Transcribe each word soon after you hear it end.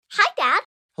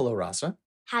Hello, Rasa.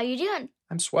 How you doing?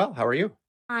 I'm swell. How are you?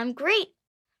 I'm great.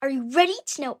 Are you ready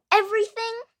to know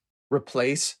everything?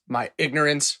 Replace my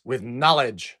ignorance with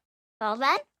knowledge. Well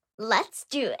then, let's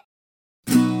do it.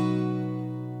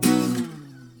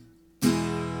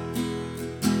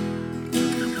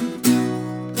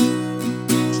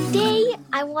 Today,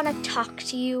 I want to talk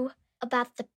to you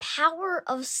about the power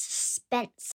of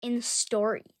suspense in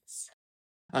stories.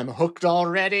 I'm hooked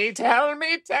already. Tell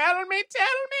me.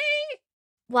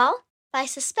 Well, by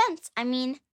suspense, I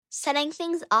mean setting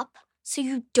things up so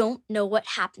you don't know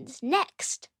what happens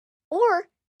next. Or,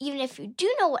 even if you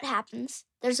do know what happens,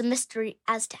 there's a mystery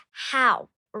as to how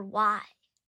or why.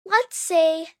 Let's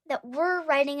say that we're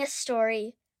writing a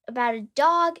story about a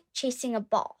dog chasing a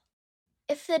ball.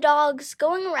 If the dog's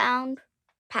going around,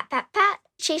 pat, pat, pat,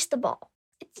 chase the ball.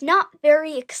 It's not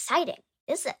very exciting,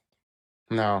 is it?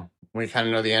 No, we kind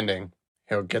of know the ending.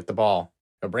 He'll get the ball.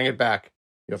 He'll bring it back.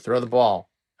 He'll throw the ball.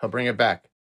 He'll bring it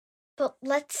back. But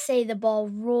let's say the ball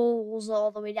rolls all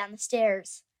the way down the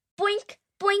stairs. Boink,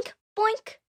 boink,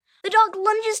 boink. The dog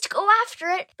lunges to go after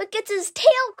it, but gets his tail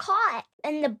caught.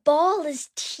 And the ball is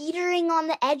teetering on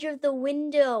the edge of the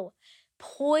window,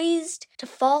 poised to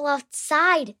fall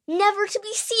outside, never to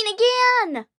be seen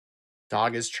again.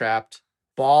 Dog is trapped.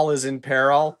 Ball is in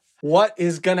peril. What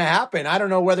is going to happen? I don't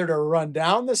know whether to run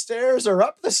down the stairs or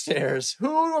up the stairs.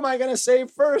 Who am I going to save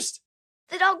first?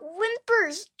 The dog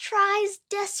whimpers, tries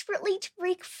desperately to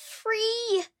break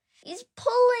free. He's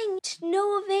pulling to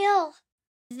no avail.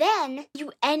 Then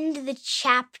you end the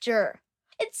chapter.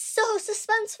 It's so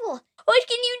suspenseful. What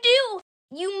can you do?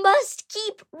 You must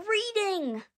keep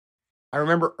reading. I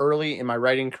remember early in my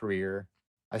writing career,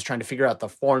 I was trying to figure out the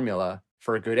formula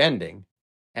for a good ending.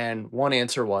 And one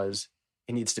answer was,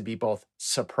 it needs to be both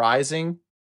surprising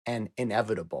and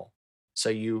inevitable. So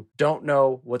you don't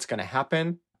know what's going to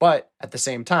happen, but at the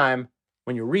same time,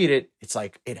 when you read it, it's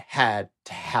like it had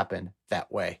to happen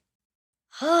that way.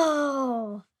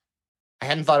 Oh. I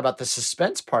hadn't thought about the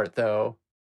suspense part, though,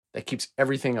 that keeps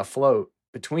everything afloat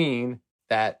between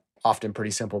that often pretty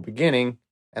simple beginning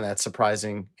and that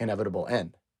surprising, inevitable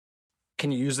end.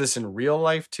 Can you use this in real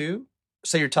life, too?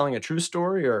 Say you're telling a true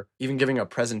story or even giving a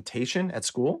presentation at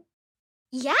school?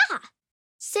 Yeah.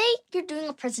 Say you're doing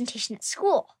a presentation at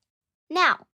school.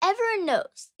 Now, everyone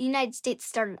knows the United States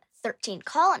started at 13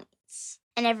 colonies.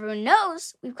 And everyone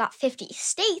knows we've got 50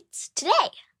 states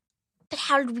today. But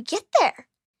how did we get there?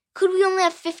 Could we only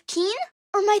have 15?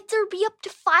 Or might there be up to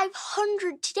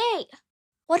 500 today?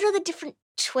 What are the different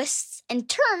twists and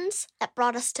turns that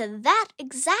brought us to that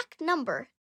exact number?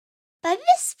 By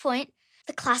this point,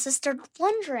 the classes started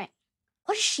wondering,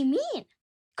 what does she mean?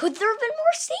 Could there have been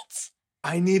more states?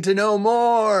 I need to know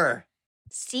more.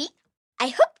 See? I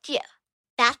hooked you.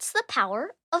 That's the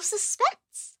power of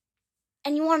suspense.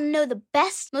 And you want to know the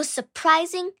best, most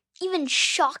surprising, even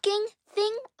shocking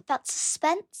thing about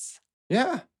suspense?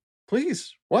 Yeah,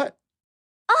 please. What?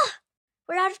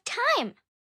 We're out of time.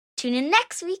 Tune in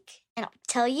next week, and I'll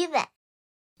tell you then.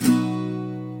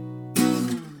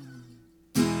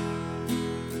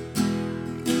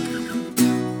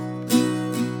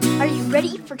 Are you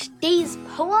ready for today's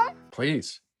poem?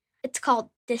 Please. It's called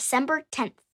December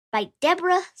 10th by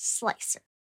Deborah Slicer.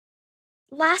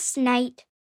 Last night,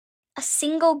 a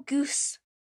single goose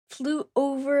flew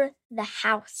over the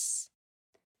house,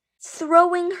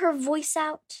 throwing her voice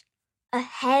out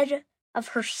ahead of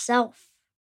herself.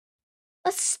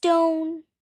 A stone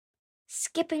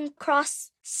skipping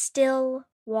across still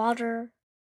water.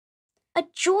 A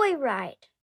joyride.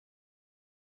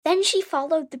 Then she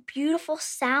followed the beautiful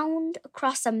sound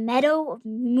across a meadow of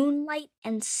moonlight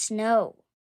and snow.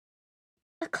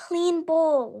 A clean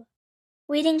bowl,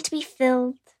 waiting to be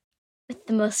filled with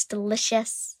the most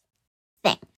delicious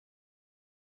thing.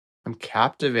 I'm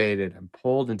captivated. I'm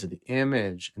pulled into the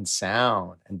image and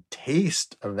sound and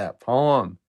taste of that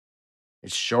poem.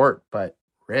 It's short, but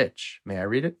rich. May I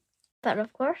read it? But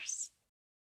of course.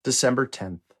 December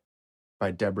 10th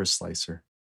by Deborah Slicer.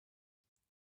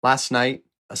 Last night,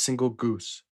 a single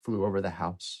goose flew over the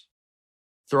house,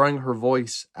 throwing her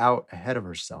voice out ahead of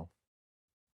herself.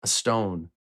 A stone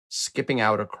skipping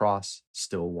out across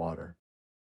still water.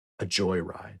 A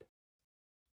joyride.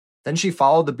 Then she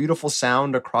followed the beautiful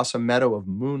sound across a meadow of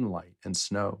moonlight and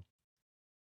snow.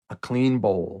 A clean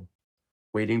bowl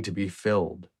waiting to be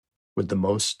filled with the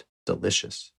most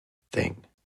delicious thing.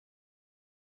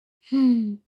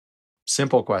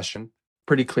 Simple question,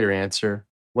 pretty clear answer.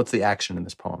 What's the action in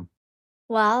this poem?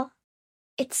 Well,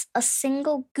 it's a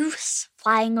single goose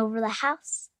flying over the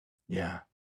house. Yeah.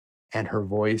 And her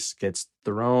voice gets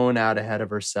thrown out ahead of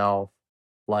herself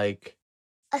like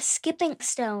a skipping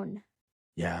stone.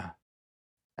 Yeah.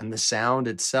 And the sound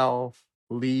itself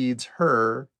leads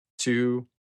her to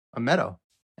a meadow.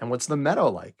 And what's the meadow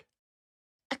like?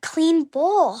 A clean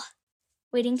bowl,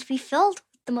 waiting to be filled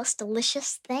with the most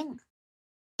delicious thing.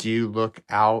 Do you look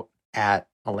out at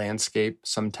a landscape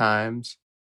sometimes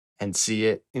and see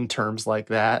it in terms like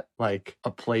that, like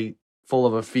a plate full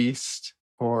of a feast,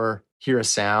 or hear a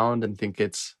sound and think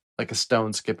it's like a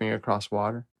stone skipping across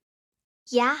water?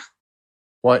 Yeah.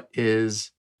 What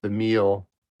is the meal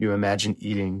you imagine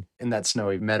eating in that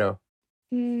snowy meadow?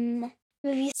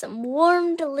 Maybe some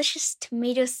warm, delicious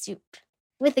tomato soup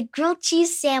with a grilled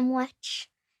cheese sandwich.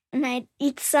 And I'd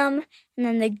eat some, and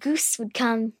then the goose would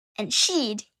come, and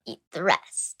she'd eat the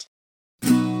rest.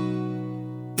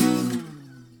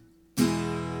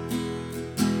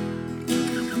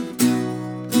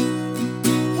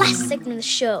 Last segment of the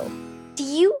show. Do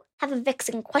you have a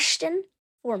vexing question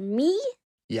for me?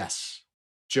 Yes.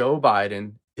 Joe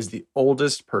Biden is the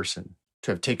oldest person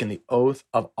to have taken the oath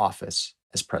of office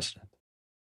as president.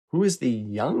 Who is the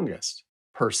youngest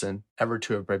person ever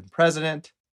to have been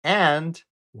president? And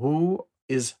who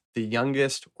is the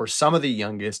youngest or some of the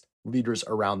youngest leaders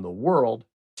around the world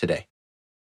today?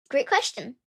 Great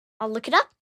question. I'll look it up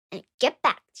and get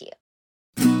back to you.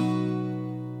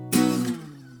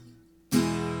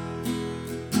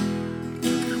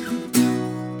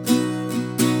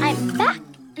 I'm back,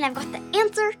 and I've got the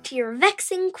answer to your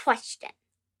vexing question.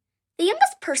 The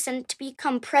youngest person to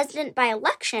become president by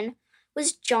election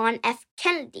was John F.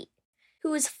 Kennedy,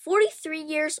 who was 43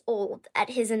 years old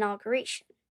at his inauguration.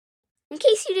 In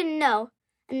case you didn't know,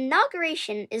 an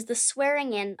inauguration is the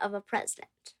swearing in of a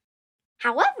president.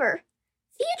 However,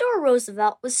 Theodore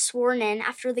Roosevelt was sworn in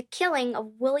after the killing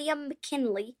of William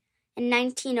McKinley in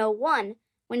 1901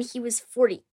 when he was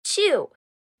 42,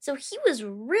 so he was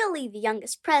really the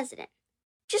youngest president,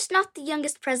 just not the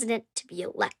youngest president to be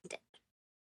elected.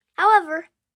 However,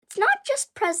 it's not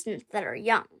just presidents that are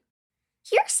young.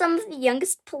 Here are some of the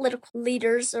youngest political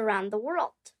leaders around the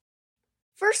world.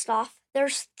 First off,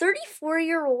 there's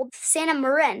 34-year-old Sanna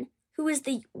Marin, who is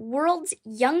the world's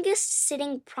youngest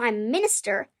sitting prime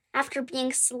minister after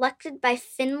being selected by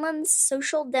Finland's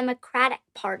Social Democratic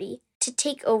Party to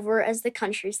take over as the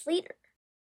country's leader.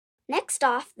 Next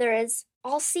off, there is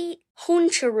Alsi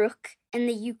Honcharuk in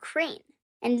the Ukraine,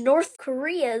 and North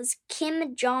Korea's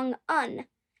Kim Jong-un,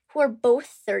 who are both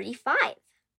 35.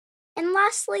 And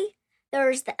lastly, there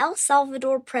is the El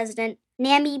Salvador president,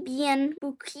 Nayib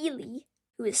Bukele,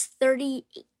 who is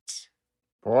 38.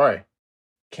 Boy,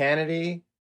 Kennedy,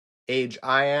 age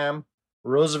I am,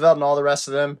 Roosevelt and all the rest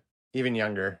of them, even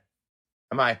younger.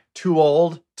 Am I too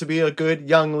old to be a good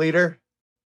young leader?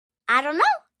 I don't know.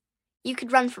 You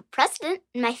could run for president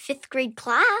in my 5th grade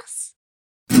class.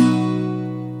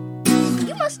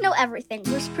 You Must Know Everything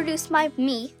was produced by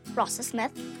me, Rossa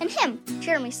Smith, and him,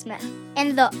 Jeremy Smith.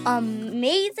 And the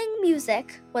amazing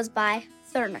music was by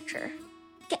Furniture.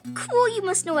 Get cool You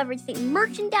Must Know Everything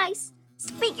merchandise,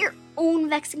 submit your own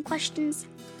vexing questions,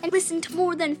 and listen to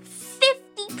more than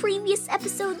 50 previous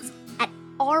episodes at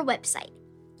our website,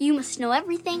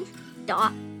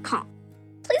 youmustknoweverything.com.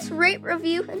 Please rate,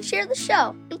 review, and share the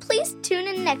show. And please tune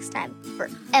in next time for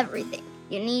everything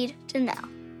you need to know.